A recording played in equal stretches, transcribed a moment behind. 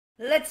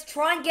Let's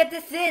try and get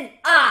this in.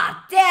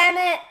 Ah, damn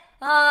it.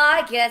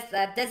 I guess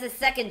that there's a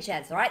second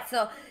chance, alright?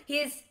 So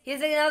here's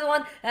another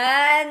one.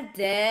 And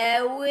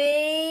there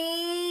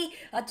we...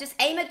 just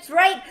aim it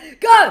straight.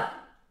 Go!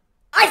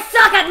 I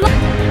suck at...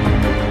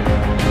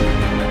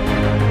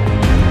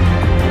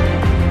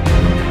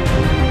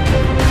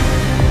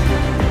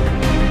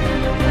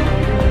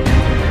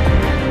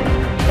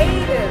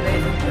 Hey there,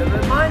 ladies and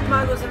gentlemen. Mine's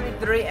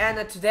MightyEagle73,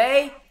 and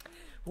today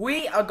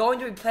we are going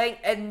to be playing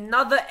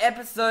another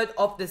episode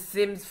of The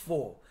Sims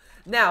 4.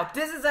 Now,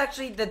 this is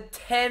actually the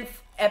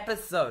 10th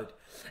episode,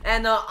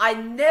 and I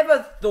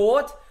never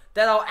thought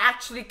that I'll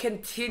actually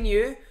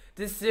continue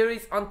this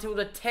series until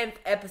the 10th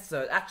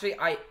episode. Actually,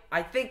 I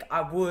think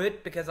I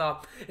would, because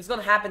it's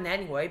gonna happen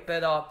anyway,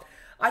 but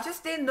I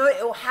just didn't know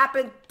it will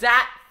happen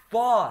that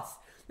fast.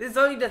 This is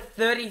only the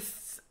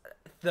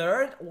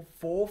 33rd or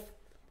 4th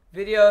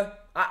video.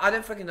 I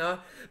don't freaking know,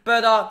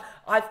 but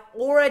I've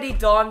already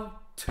done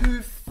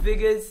 2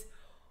 figures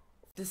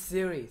of the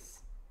series.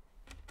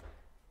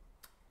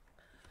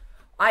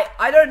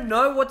 I don't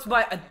know what's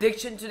my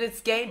addiction to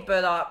this game,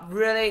 but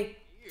really,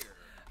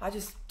 I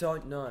just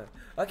don't know.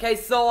 Okay,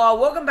 so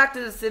welcome back to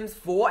The Sims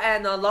 4,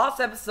 and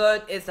last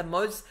episode is the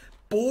most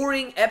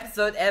boring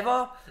episode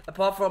ever,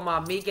 apart from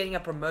me getting a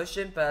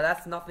promotion, but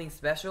that's nothing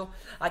special.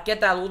 I get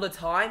that all the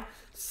time.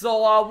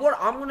 So what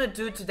I'm gonna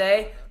do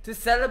today to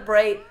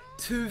celebrate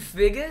 2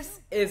 figures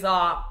is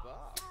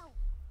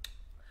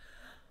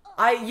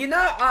you know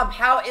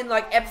how in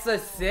like episode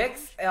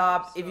 6,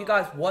 if you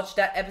guys watched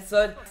that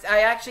episode,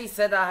 I actually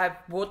said that I have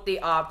bought the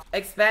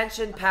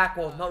expansion pack,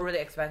 well not really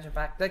expansion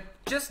pack, the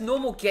just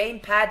normal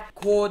gamepad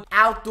called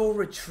Outdoor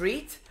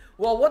Retreat.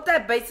 Well, what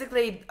that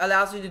basically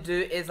allows you to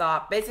do is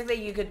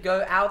basically you could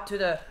go out to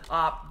the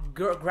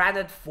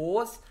granite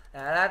force.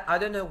 I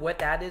don't know what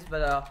that is,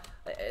 but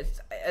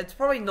it's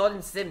probably not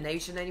in Sim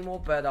Nation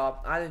anymore, but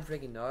I don't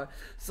freaking know.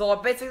 So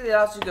it basically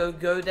allows you to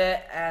go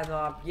there and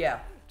yeah,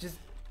 just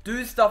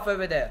do stuff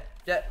over there.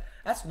 Yeah,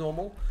 that's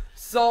normal.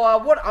 So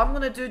what I'm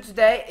gonna do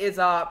today is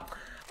I'm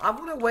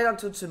gonna wait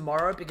until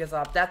tomorrow, because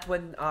that's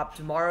when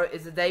tomorrow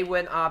is the day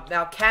when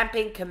now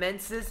camping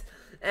commences.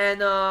 And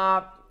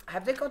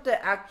have they got the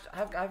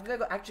have they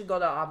actually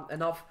got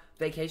enough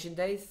vacation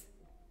days?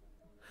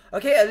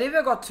 Okay,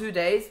 Olivia got 2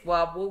 days.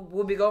 Well,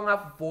 we'll be going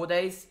out for 4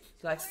 days.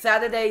 Like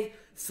Saturday,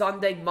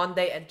 Sunday,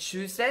 Monday, and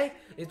Tuesday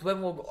is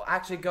when we'll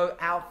actually go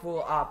out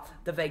for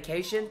the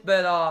vacation.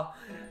 But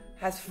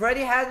has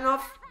Freddy had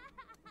enough?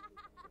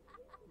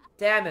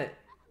 Damn it.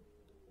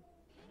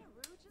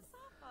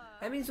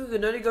 That means we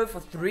can only go for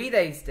 3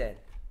 days then.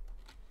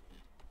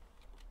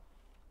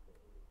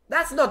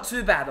 That's not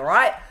too bad,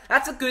 alright?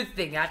 That's a good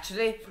thing,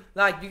 actually.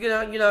 Like, you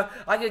know,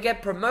 I could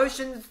get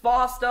promotions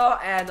faster,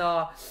 and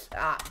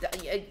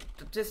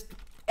just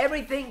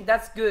everything,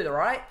 that's good,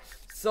 alright?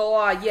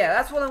 So, yeah,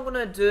 that's what I'm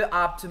gonna do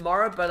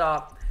tomorrow, but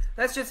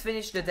let's just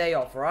finish the day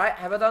off, alright?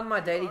 Have I done my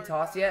daily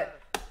task yet?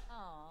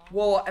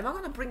 Well, am I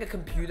gonna bring a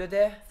computer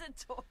there?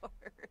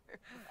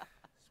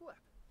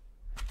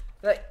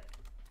 Like,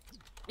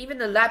 even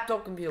the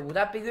laptop computer, would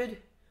that be good?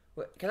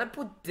 Wait, can I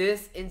put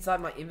this inside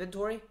my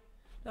inventory?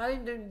 No, I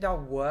didn't think that'll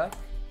work.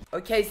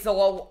 Okay,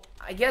 so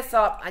I guess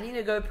I need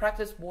to go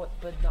practice what,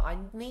 but no, I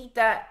need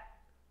that.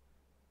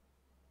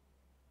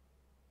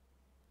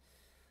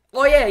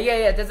 Oh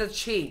yeah, there's a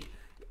cheat.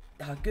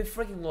 Oh, good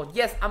freaking lord.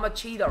 Yes, I'm a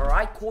cheater,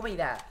 alright? Call me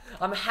that.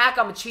 I'm a hack,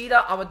 I'm a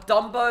cheater, I'm a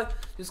Dumbo.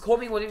 Just call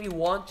me whatever you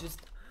want, just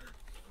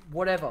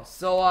whatever.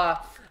 So I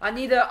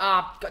need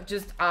to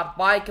just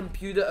buy a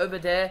computer over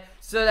there,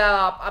 so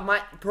that my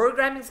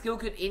programming skill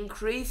could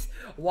increase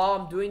while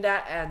I'm doing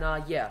that. And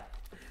yeah,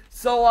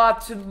 so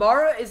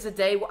tomorrow is the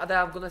day that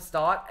I'm gonna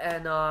start,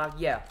 and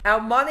yeah, our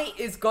money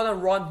is gonna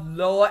run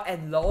lower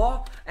and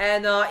lower.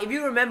 And if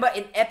you remember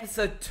in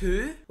episode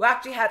 2, we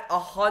actually had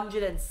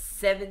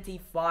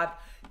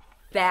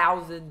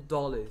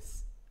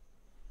 $175,000.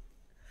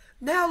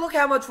 Now look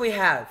how much we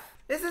have.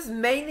 This is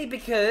mainly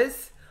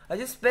because I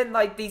just spent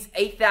like these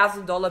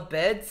 $8,000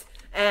 beds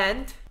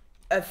and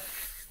a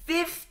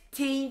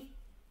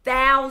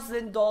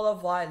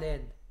 $15,000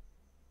 violin.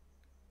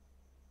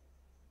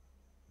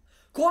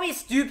 Call me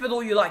stupid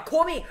all you like.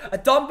 Call me a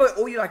Dumbo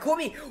all you like. Call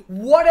me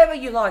whatever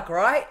you like,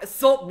 right?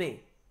 Assault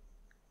me.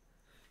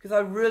 Because I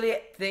really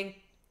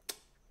think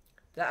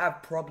that I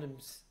have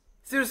problems.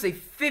 Seriously,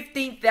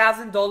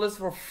 $15,000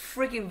 for a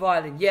freaking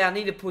violin. Yeah, I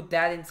need to put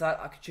that inside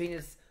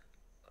Katrina's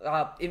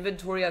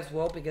inventory as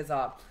well, because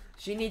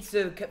she needs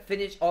to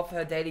finish off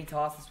her daily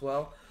tasks as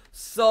well.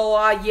 So,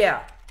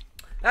 yeah.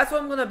 That's what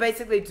I'm gonna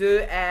basically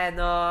do, and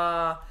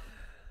I'll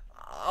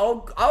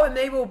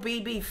enable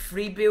BB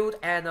free build,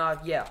 and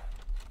yeah.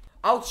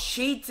 I'll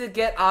cheat to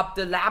get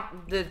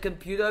the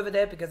computer over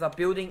there, because our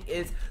building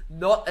is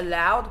not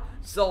allowed.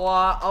 So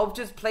I'll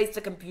just place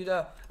the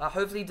computer.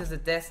 Hopefully there's a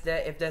desk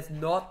there. If there's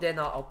not, then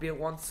I'll build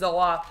one. So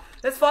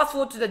let's fast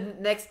forward to the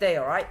next day,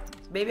 alright?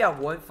 Maybe I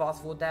won't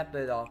fast forward that,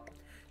 but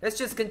let's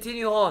just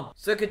continue on.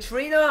 So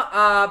Katrina,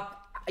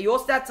 your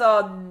stats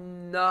are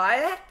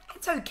no,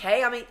 it's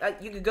okay. I mean,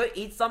 you could go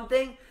eat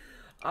something.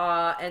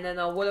 And then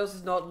what else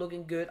is not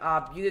looking good?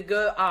 You could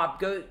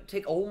go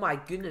take. Oh my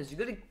goodness, you're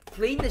gonna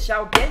clean the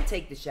shower, then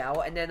take the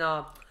shower, and then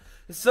the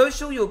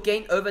social you'll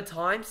gain over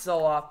time.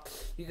 So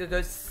you could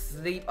go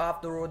sleep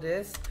after all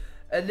this.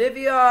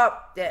 Olivia,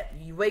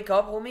 you wake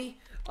up, homie.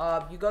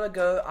 You gotta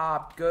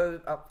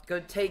go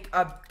take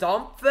a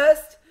dump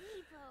first.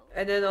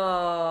 And then,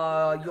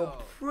 you're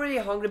pretty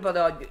hungry,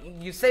 but,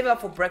 you save it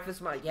up for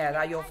breakfast, yeah,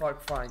 that you're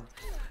fine.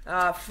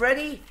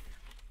 Freddy,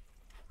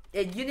 yeah,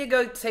 you need to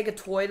go take a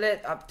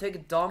toilet, take a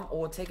dump,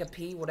 or take a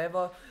pee,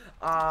 whatever.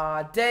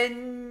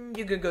 Then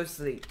you can go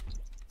sleep.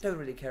 Don't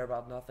really care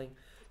about nothing.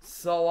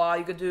 So,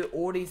 you can do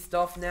all these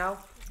stuff now.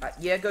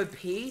 Yeah, go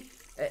pee.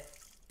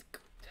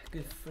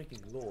 Good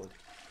freaking lord.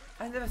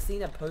 I've never seen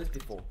that pose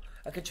before.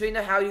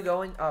 Katrina, how you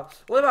going?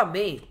 What about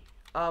me?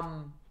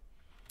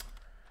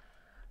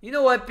 You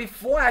know what?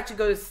 Before I actually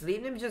go to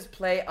sleep, let me just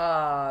play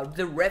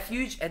the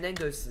refuge and then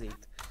go sleep.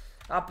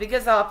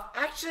 Because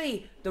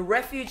actually the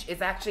refuge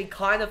is actually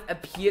kind of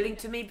appealing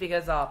to me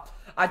because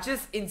I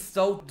just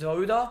installed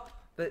Dota,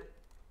 but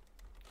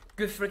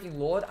good freaking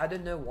lord, I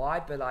don't know why,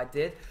 but I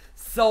did.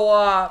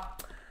 So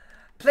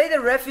play the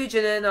refuge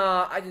and then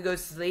I can go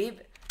sleep.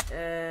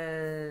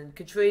 And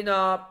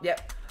Katrina,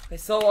 yep. Okay,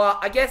 so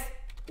I guess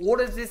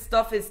all of this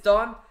stuff is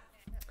done.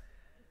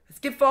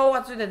 Skip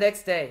forward to the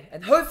next day.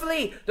 And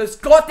hopefully, those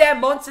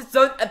goddamn monsters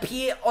don't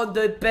appear on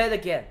the bed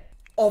again.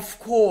 Of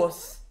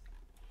course.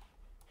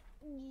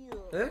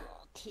 Huh?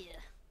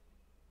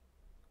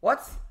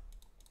 What?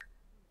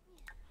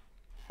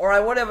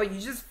 Alright, whatever. You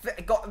just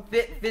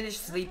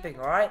finished sleeping,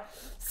 alright?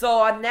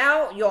 So,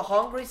 now you're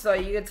hungry, so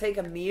you can take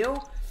a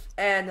meal.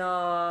 And,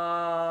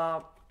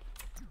 how's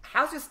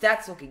your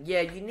stats looking?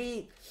 Yeah, you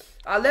need...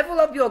 level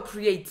up your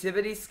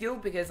creativity skill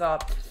because,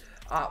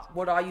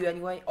 what are you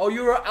anyway? Oh,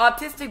 you're an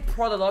artistic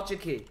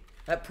prodigy.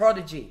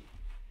 Prodigy.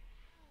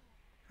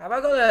 Have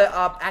I got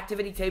a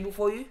activity table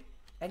for you?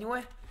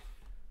 Anyway?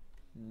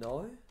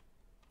 No?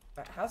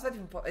 How's that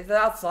even possible? Is it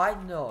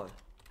outside? No.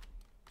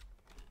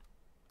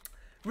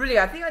 Really,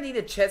 I think I need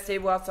a chess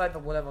table outside,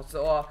 but whatever.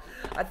 So,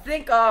 I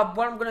think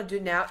what I'm gonna do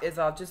now is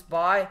just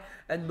buy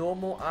a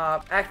normal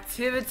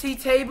activity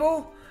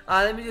table.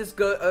 Let me just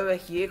go over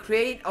here.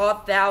 Create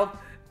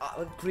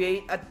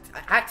create an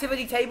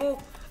activity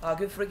table.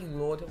 Good freaking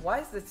lord. Why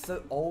is it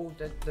so old,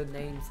 the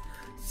names?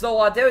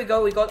 So, there we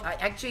go. We got,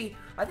 I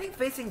think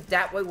facing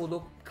that way will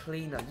look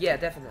cleaner. Yeah,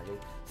 definitely.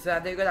 So,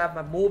 they're gonna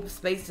have more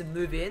space to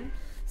move in.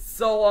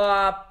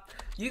 So,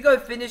 you go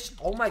finish.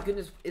 Oh my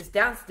goodness. It's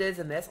downstairs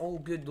a mess. Oh,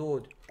 good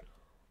lord.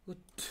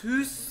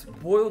 2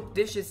 spoiled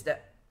dishes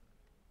that...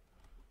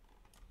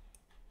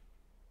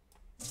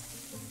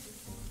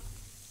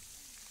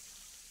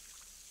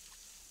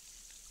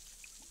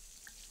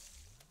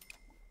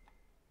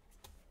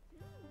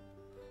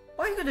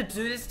 Why are you gonna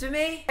do this to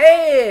me?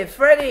 Hey,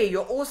 Freddy,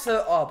 you're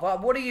also up.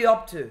 What are you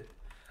up to?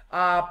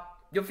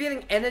 You're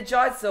feeling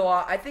energized, so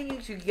I think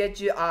you should get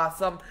you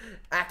some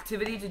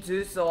activity to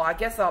do. So I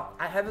guess I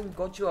haven't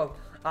got you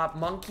a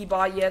monkey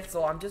bar yet,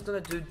 so I'm just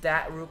gonna do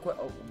that real quick.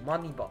 Oh,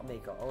 money bar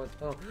maker.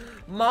 Oh,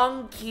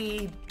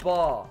 monkey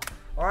bar.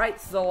 All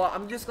right, so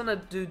I'm just gonna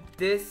do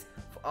this.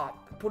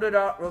 Put it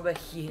out over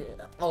here.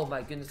 Oh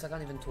my goodness, I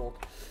can't even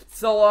talk.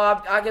 So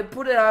I can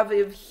put it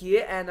over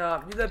here, and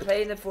you go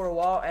play in it for a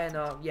while, and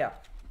yeah.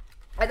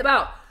 At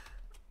about,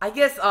 I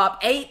guess 9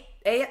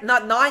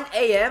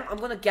 a.m. I'm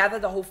gonna gather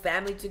the whole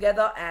family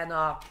together, and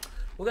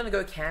we're gonna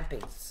go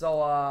camping.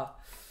 So I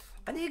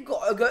need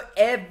to go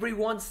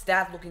everyone's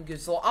stat looking good.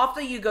 So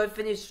after you go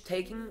finish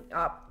taking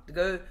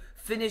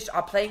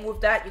playing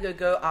with that, you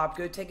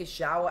go take a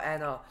shower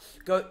and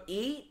go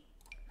eat.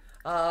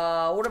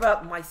 What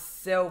about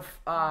myself?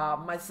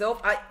 I'm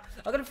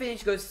gonna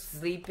finish go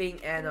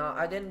sleeping, and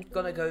I then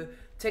gonna go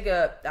take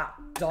a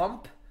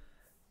dump.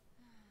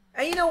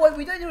 And you know what?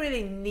 We don't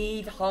really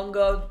need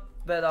hunger,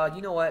 but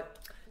you know what?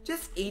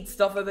 Just eat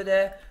stuff over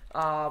there.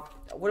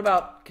 What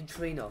about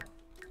Katrina?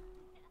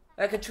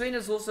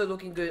 Katrina's also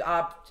looking good.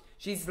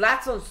 She's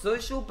lax on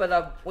social,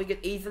 but we can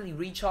easily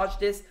recharge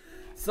this.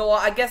 So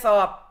I guess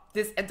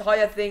this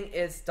entire thing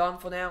is done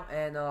for now,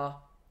 and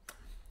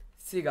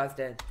see you guys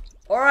then.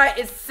 Alright,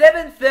 it's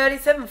 7:30,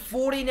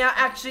 7:40 now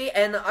actually,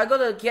 and I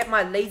gotta get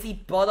my lazy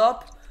butt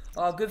up.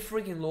 Good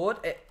freaking lord.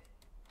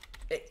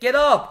 Get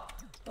up!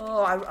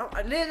 Oh,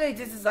 I literally,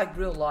 this is like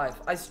real life.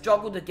 I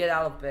struggle to get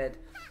out of bed.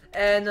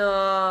 And,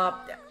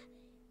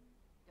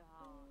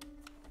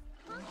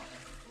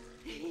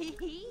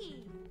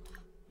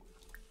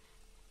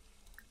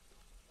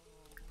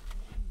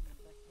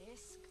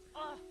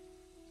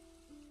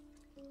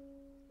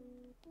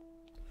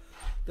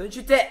 don't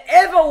you dare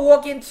ever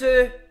walk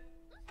into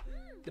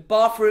the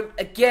bathroom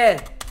again.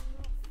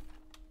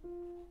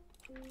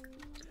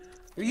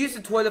 We use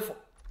the toilet for...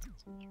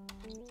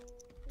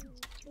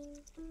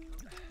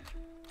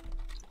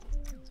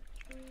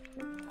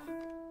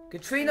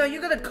 Katrina,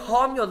 you gotta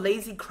calm your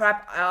lazy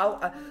crap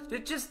out.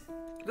 Just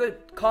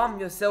calm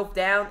yourself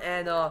down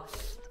and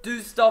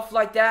do stuff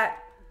like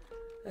that.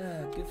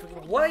 Good for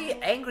you. What are you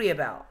angry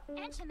about?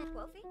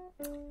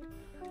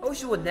 Oh,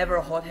 she was never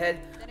a hothead.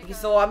 Okay,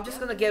 so I'm just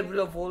gonna get rid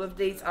of all of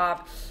these.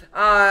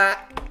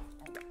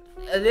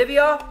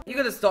 Olivia, you're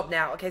gonna stop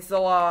now. Okay,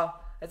 so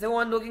is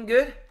everyone looking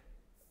good?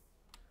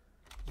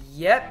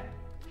 Yep.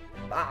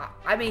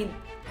 I mean,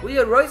 we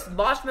roast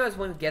marshmallows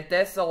when we get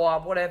there, so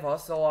whatever.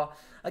 So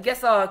I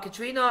guess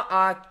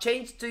Katrina,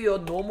 change to your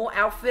normal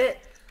outfit,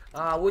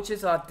 which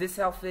is this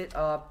outfit.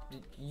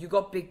 You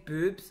got big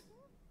boobs.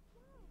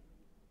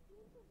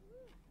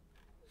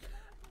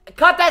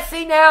 Cut that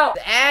scene out!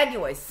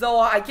 Anyway, so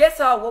I guess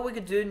what we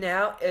could do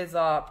now is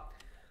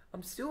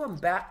I'm still on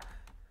back.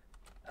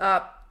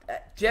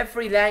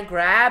 Jeffrey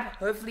Landgrab,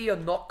 hopefully you're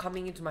not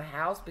coming into my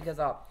house because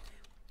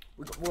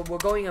we're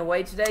going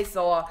away today.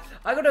 So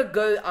I gotta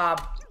go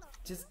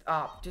just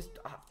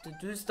to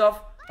do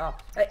stuff.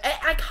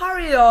 I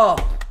hurry up.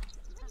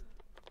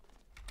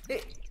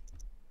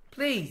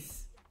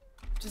 Please,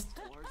 just.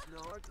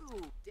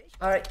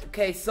 Alright,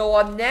 okay, so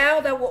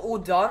now that we're all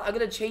done, I'm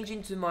gonna change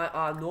into my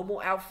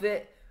normal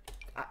outfit.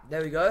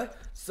 There we go.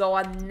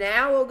 So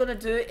now what we're gonna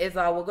do is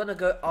we're gonna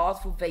go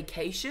ask for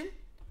vacation.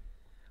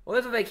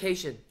 Where's a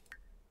vacation?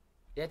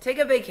 Yeah, take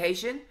a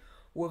vacation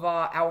with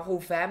our whole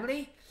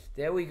family.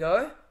 There we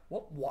go.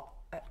 What?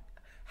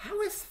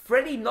 How is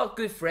Freddy not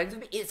good friends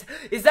with me?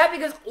 Is that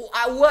because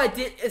what I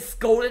did is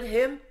scolded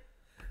him?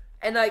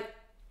 And like,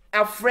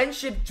 our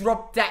friendship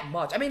dropped that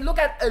much. I mean, look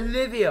at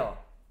Olivia.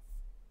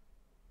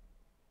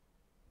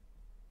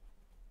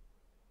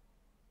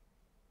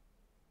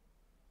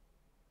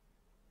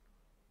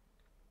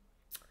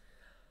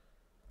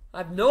 I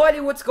have no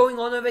idea what's going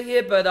on over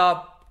here, but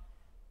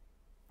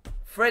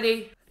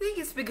Freddy, I think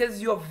it's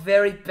because you're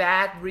very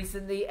bad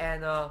recently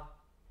and our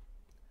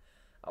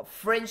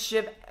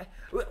friendship,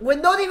 we're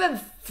not even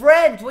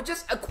friends, we're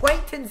just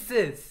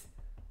acquaintances.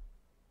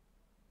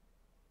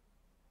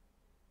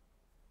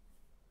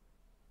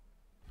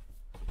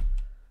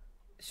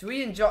 Should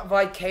we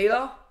invite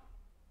Kayla?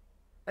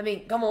 I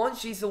mean, come on,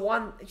 she's the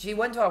one, she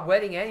went to our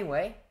wedding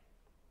anyway.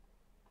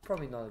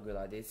 Probably not a good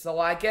idea. So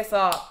I guess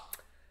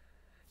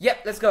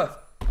yep, let's go.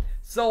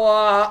 So,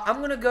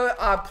 I'm gonna go,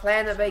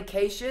 plan a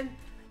vacation.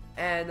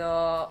 And,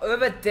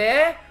 over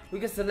there,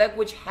 we can select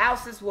which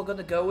houses we're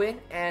gonna go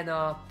in. And,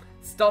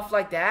 stuff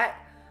like that.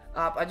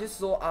 I just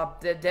saw,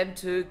 them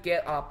two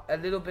get, a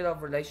little bit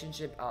of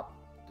relationship,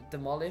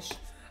 demolished.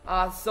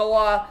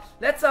 So,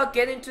 let's,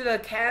 get into the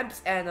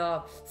camps.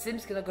 And,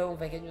 Sim's gonna go on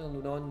vacation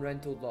on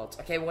non-rental lots.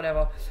 Okay,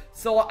 whatever.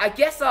 So, I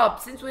guess,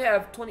 since we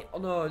have 20... Oh,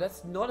 no,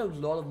 that's not a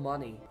lot of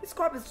money. This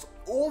crap is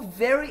all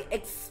very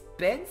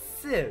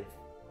expensive.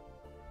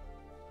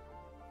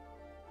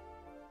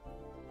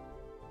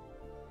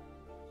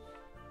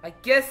 I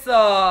guess,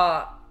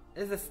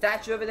 there's a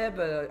statue over there,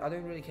 but I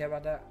don't really care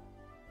about that.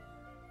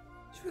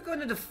 Should we go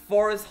into the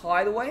forest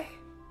hideaway?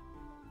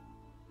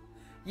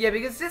 Yeah,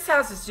 because this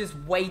house is just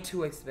way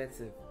too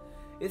expensive.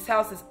 This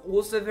house is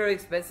also very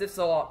expensive,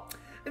 so,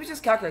 let me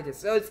just calculate this.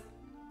 So, it's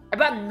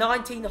about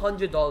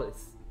 $1,900.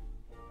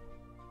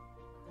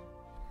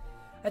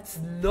 That's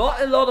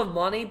not a lot of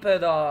money,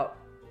 but,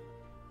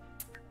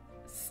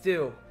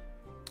 still.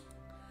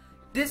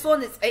 This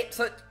one is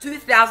so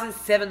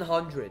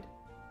 2,700.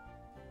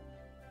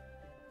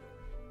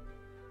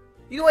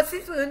 You know what,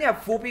 since we only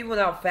have 4 people in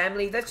our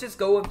family, let's just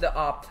go with the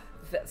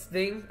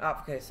thing.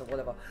 Okay, so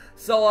whatever.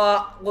 So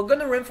we're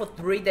gonna rent for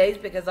 3 days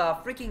because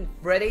freaking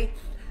Freddy,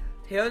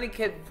 he only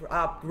can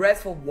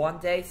rest for 1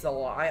 day.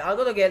 So I'm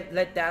gonna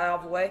let that out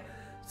of the way.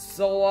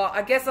 So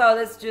I guess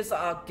let's just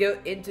go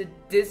into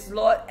this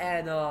lot,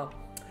 and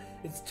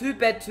it's 2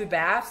 bed 2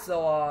 bath.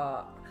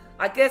 So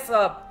I guess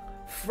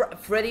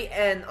Freddy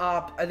and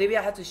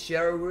Olivia had to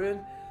share a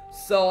room.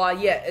 So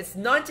yeah, it's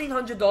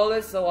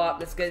 $1,900. So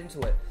let's get into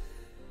it.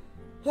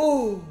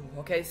 Whew.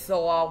 Okay,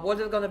 so what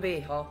is it gonna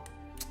be, huh?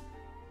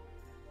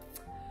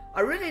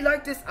 I really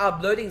like this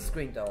loading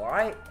screen though,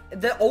 alright?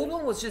 The old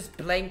one was just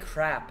blank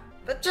crap.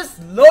 But just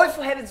load,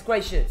 for heaven's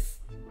gracious!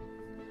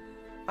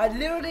 I'd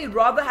literally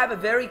rather have a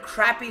very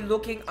crappy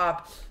looking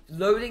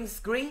loading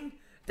screen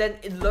than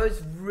it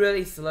loads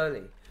really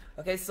slowly.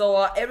 Okay,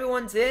 so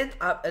everyone's in.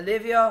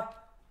 Olivia,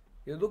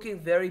 you're looking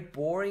very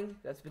boring.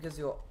 That's because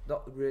you're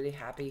not really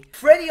happy.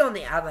 Freddy, on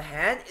the other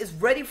hand, is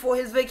ready for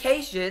his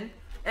vacation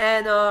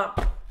and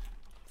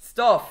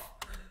stuff.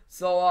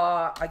 So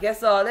I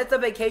guess let the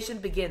vacation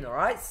begin,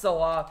 alright?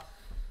 So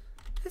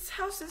this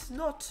house is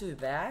not too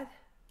bad.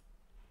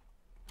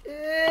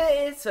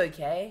 It's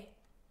okay.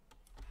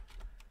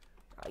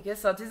 I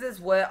guess this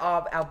is where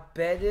our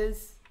bed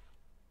is.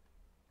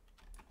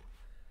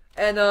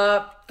 And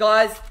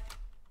guys,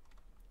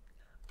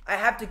 I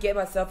have to get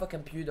myself a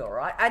computer,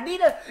 alright? I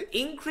need to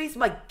increase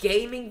my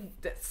gaming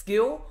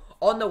skill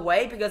on the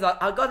way because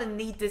I gotta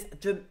need this.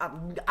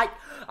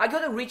 I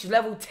gotta reach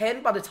level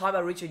 10 by the time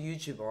I reach a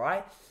YouTube,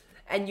 alright?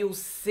 And you'll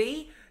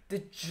see the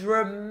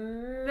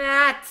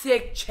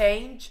dramatic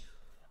change.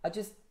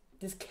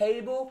 This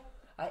cable,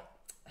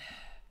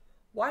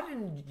 Why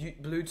didn't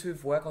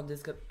Bluetooth work on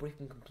this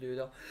freaking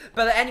computer?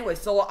 But anyway,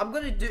 so I'm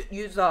gonna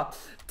use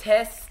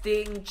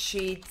testing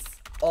cheats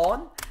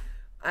on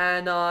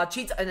and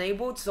cheats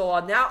enabled. So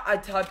now I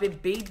type in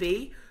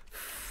BB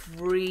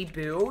free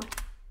build,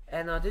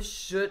 and this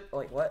should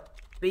wait what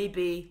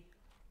BB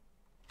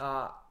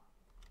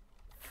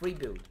free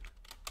build.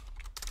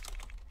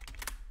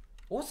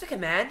 What's the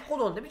command?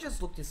 Hold on, let me just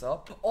look this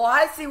up. Oh,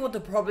 I see what the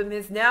problem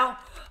is now.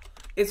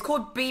 It's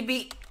called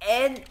BB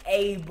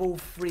enable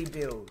free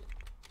build.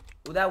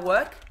 Will that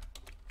work?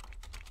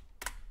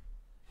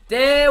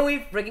 There we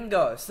freaking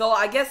go. So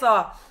I guess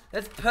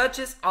let's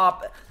purchase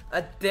up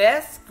a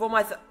desk for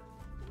myself.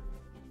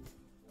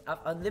 I have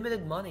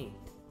unlimited money.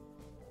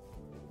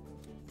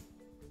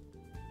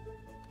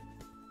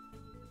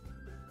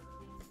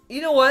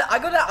 You know what?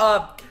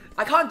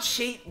 I can't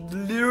cheat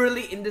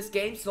literally in this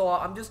game, so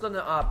I'm just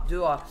gonna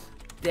do a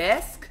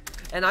desk,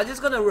 and I'm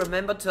just gonna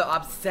remember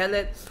to sell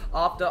it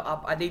after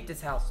I leave this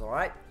house. All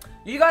right?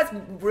 You guys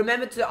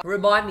remember to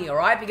remind me, all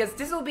right? Because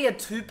this will be a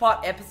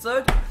 2-part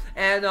episode,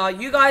 and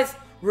you guys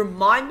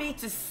remind me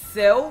to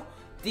sell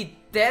the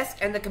desk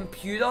and the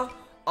computer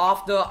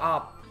after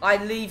I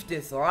leave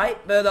this, all right?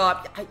 But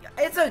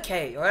it's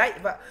okay, all right?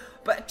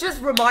 But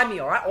just remind me,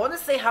 all right? I want to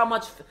see how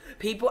much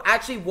people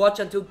actually watch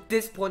until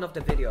this point of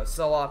the video.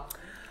 So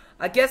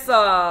I guess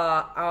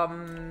I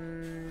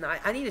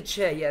need a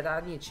chair. Yeah,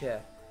 I need a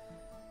chair.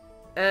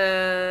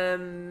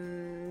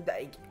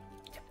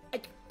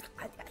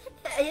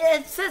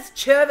 It says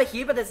chair over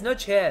here, but there's no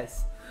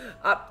chairs.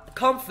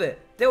 Comfort.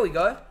 There we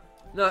go.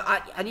 No,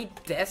 I need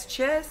desk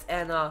chairs,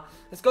 and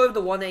let's go with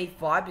the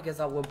 185 because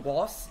we're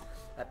boss.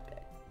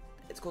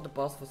 It's called the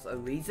boss for a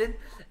reason.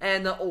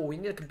 And oh, we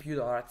need a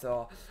computer. Alright,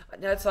 so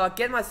let's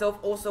get myself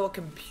also a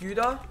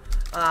computer.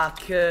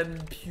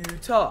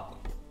 Computer.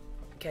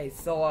 Okay,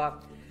 so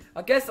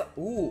I guess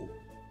ooh.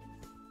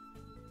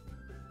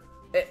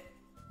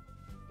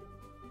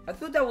 I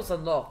thought that was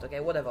unlocked. Okay,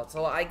 whatever.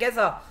 So I guess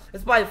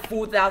let's buy a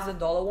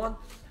 $4,000 one.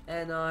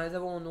 And is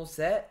everyone all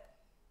set?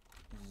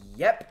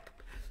 Yep.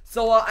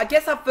 So I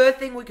guess our first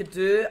thing we could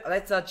do,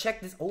 let's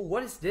check this. Oh,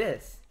 what is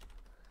this?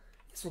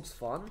 This looks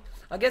fun.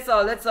 I guess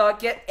let's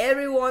get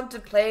everyone to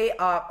play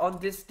on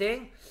this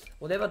thing,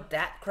 whatever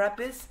that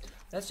crap is.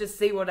 Let's just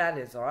see what that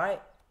is. All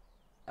right.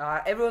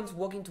 Everyone's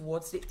walking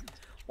towards it.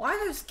 Why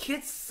are those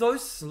kids so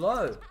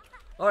slow?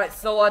 All right.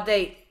 So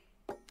they.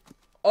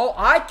 Oh,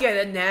 I get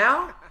it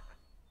now.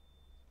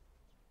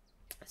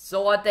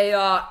 So they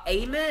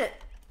aim it.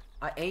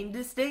 I aim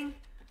this thing,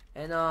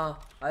 and I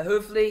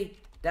hopefully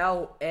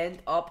that'll end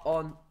up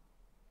on.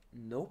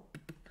 Nope.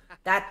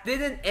 That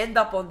didn't end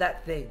up on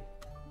that thing.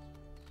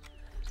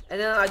 And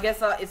then I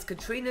guess it's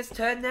Katrina's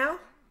turn now.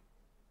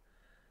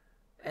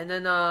 And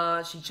then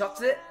she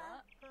chucks it.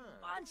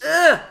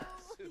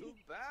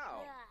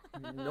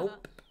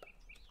 Nope.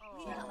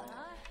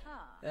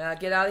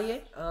 Get out of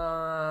here.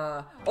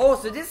 Oh,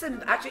 so this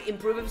actually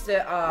improves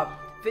their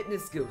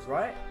fitness skills,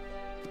 right?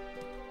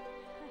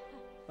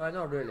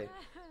 Not really.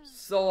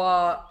 So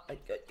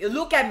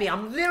look at me.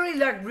 I'm literally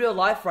like real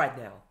life right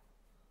now.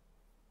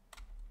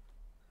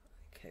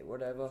 Okay,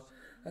 whatever.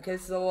 Okay,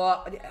 so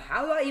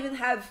how do I even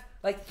have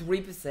like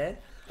 3%?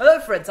 Hello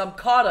friends, I'm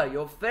Carter,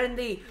 your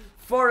friendly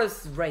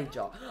forest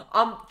ranger.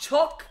 I'm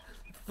chock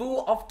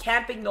full of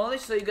camping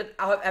knowledge, so you can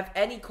have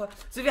any so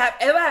if you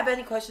ever have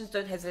any questions,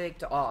 don't hesitate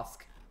to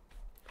ask.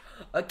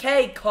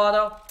 Okay,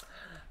 Carter.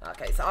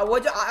 Okay, so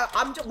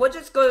we're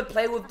just gonna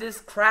play with this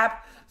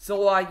crap,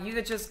 so you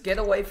can just get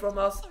away from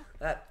us.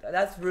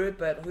 That's rude,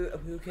 but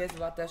who cares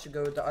about that? Should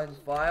go with the own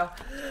fire.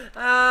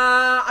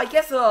 I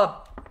guess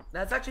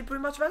that's actually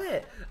pretty much about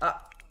it.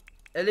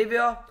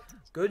 Olivia,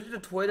 go to the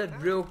toilet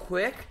real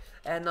quick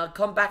and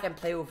come back and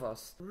play with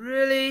us.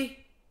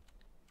 Really?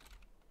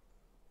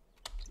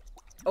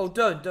 Oh,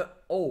 don't.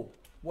 Oh,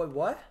 wait,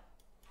 what?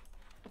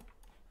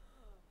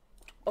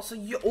 Also,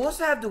 you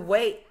also have to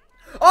wait.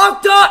 Oh,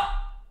 don't!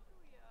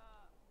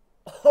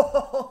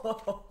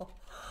 Oh,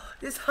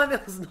 this time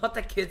it was not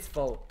the kid's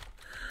fault.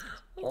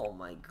 Oh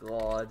my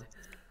god.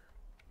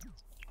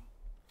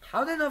 How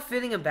are they not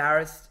feeling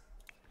embarrassed?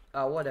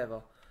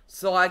 Whatever.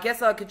 So I guess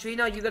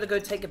Katrina, you gotta go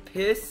take a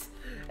piss,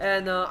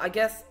 and I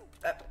guess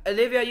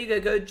Olivia, you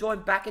gotta go join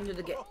back into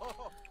the game.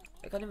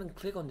 I can't even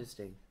click on this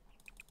thing.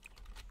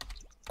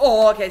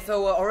 Oh, okay,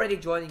 so we're already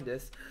joining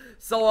this.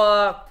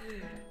 So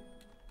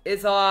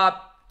it's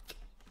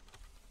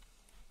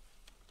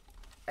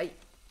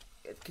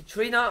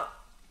Katrina,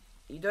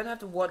 you don't have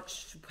to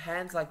watch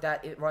hands like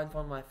that right in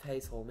front of my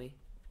face, homie.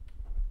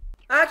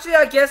 Actually,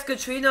 I guess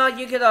Katrina,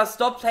 you can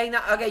stop playing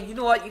that. Okay, you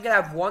know what? You can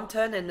have one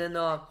turn, and then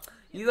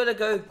you gotta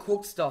go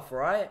cook stuff,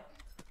 right?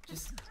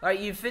 Alright,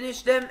 you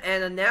finish them,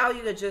 and now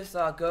you can just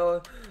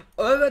go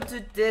over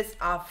to this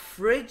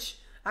fridge,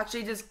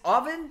 actually this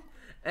oven,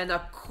 and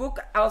cook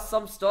out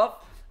some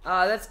stuff.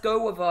 Let's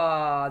go with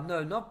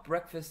no, not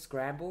breakfast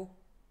scramble.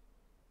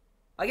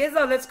 I guess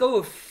let's go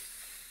with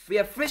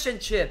fish and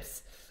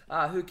chips.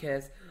 Who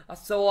cares?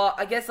 So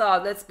I guess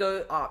let's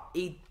go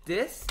eat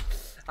this.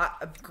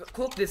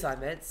 Cook this, I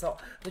meant. So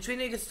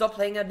Katrina, you can stop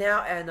playing it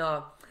now, and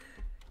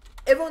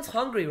everyone's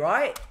hungry,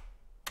 right?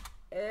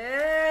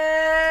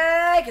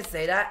 I can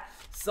say that.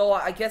 So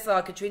I guess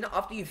Katrina,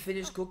 after you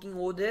finish cooking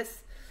all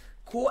this,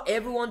 call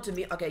everyone to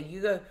meal. Okay,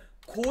 you go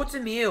call to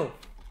meal.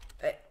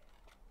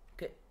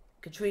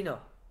 Katrina,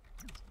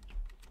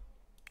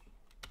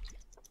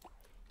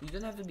 you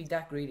don't have to be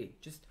that greedy.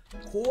 Just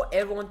call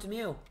everyone to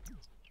meal.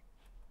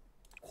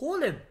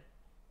 Call him.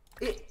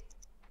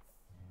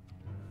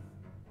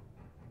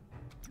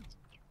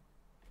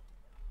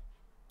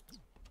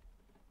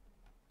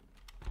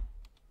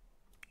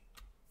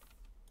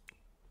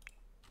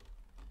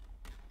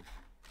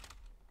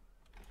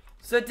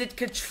 So did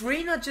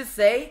Katrina just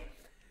say,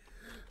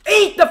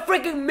 eat the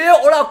freaking meal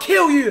or I'll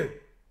kill you?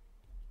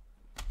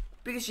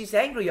 Because she's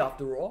angry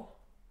after all.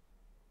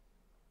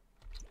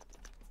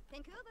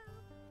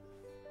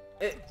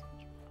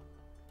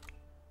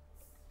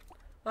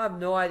 I have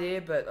no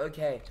idea, but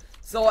okay.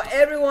 So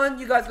everyone,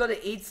 you guys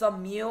gotta eat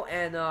some meal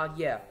and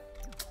yeah.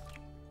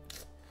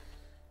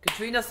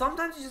 Katrina,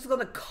 sometimes you just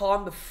gotta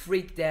calm the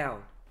freak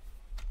down.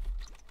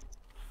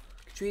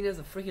 Katrina's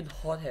a freaking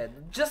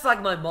hothead, just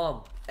like my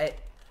mom. Hey,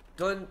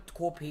 don't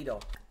call Peter.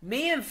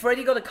 Me and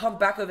Freddy gotta come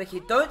back over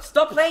here. Don't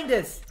stop playing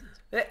this.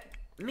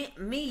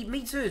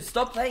 Me too.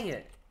 Stop playing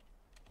it.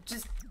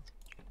 Just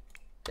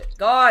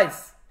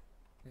guys,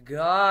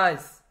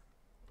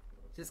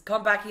 just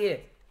come back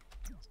here.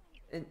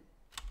 And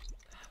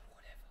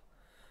whatever.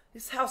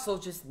 This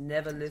household just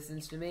never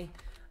listens to me.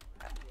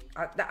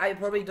 I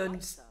probably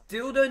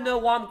still don't know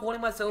why I'm calling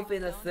myself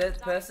in a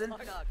third person,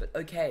 but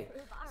okay.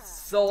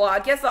 So I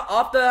guess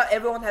after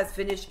everyone has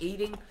finished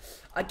eating,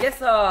 I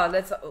guess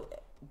let's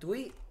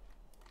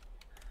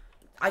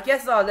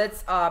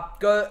let's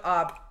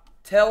go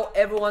tell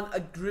everyone a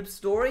group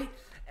story,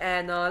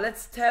 and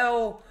let's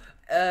tell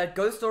a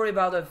ghost story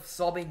about a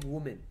sobbing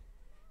woman.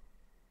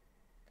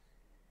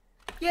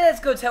 Yeah, let's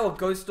go tell a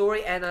ghost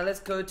story, and let's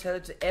go tell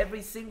it to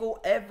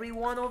every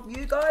one of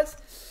you guys.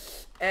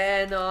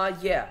 And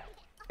yeah,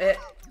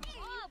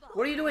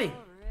 what are you doing?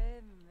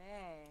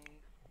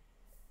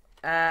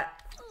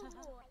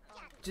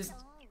 Just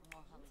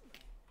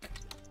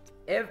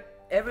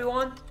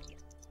everyone,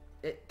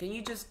 can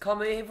you just come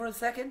over here for a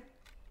second?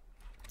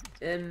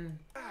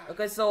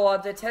 Okay, so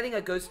they're telling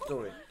a ghost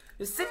story.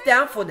 Just sit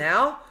down for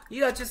now.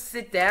 You guys just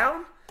sit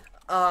down.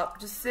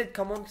 Just sit.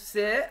 Come on,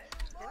 sit.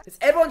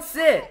 Just everyone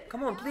sit.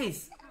 Come on,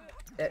 please.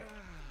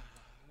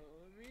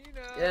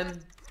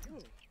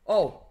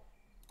 Oh.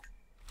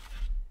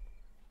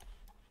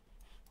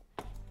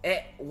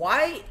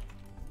 Why?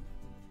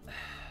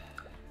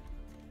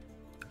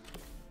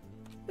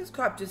 This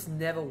crap just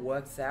never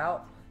works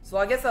out. So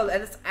I guess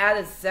let's add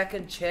a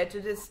second chair to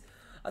this.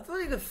 I thought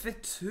you could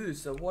fit two,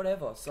 so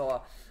whatever.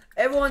 So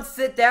everyone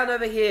sit down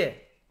over here.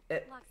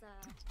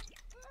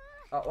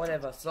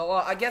 Whatever. So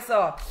I guess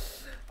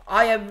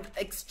I am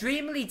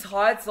extremely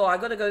tired, so I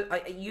gotta go.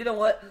 You know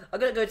what? I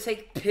gotta go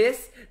take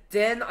piss.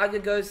 Then I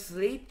could go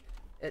sleep.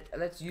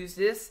 Let's use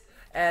this,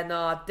 and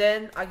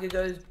then I could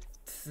go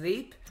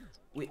sleep.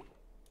 Wait,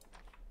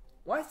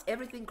 why is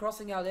everything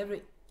crossing out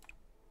every?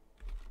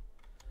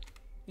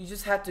 You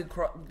just had to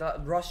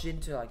rush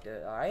into like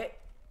that, alright?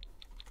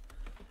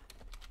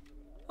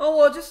 Oh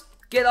well, just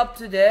get up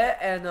to there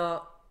and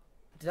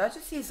did I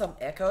just see some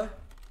echo?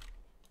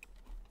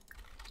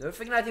 Don't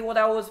think I think what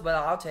that was, but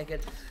I'll take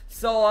it.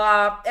 So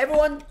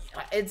everyone,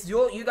 it's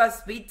you guys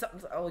speed.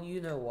 Oh,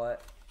 you know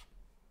what?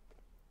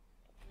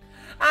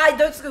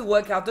 Those could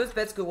work out. Those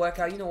beds could work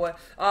out. You know what?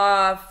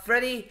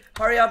 Freddy,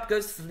 hurry up, go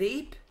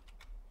sleep.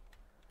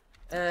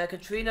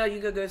 Katrina,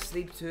 you can go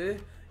sleep too.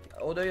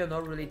 Although you're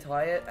not really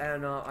tired,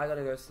 and I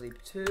gotta go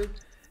sleep too.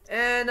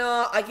 And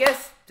I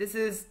guess this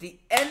is the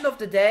end of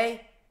the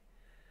day.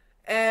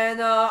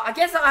 And I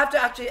guess I have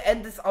to actually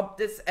end this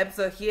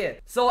episode here.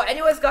 So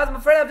anyways guys, I'm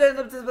afraid I'm doing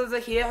this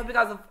episode here. Hope you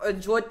guys have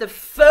enjoyed the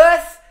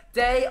first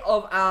day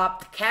of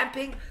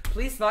camping.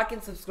 Please like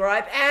and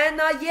subscribe. And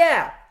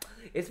yeah,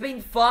 it's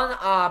been fun.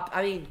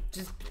 I mean,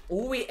 just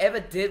all we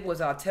ever did was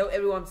tell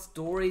everyone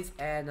stories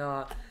and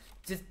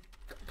just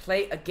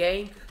play a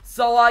game.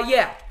 So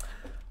yeah,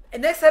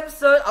 in next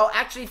episode I'll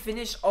actually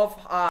finish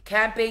off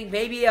camping.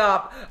 Maybe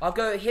I'll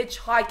go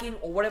hitchhiking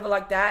or whatever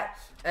like that.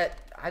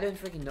 I don't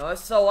freaking know.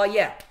 So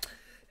yeah,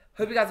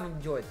 hope you guys have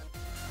enjoyed.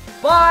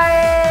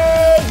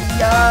 Bye.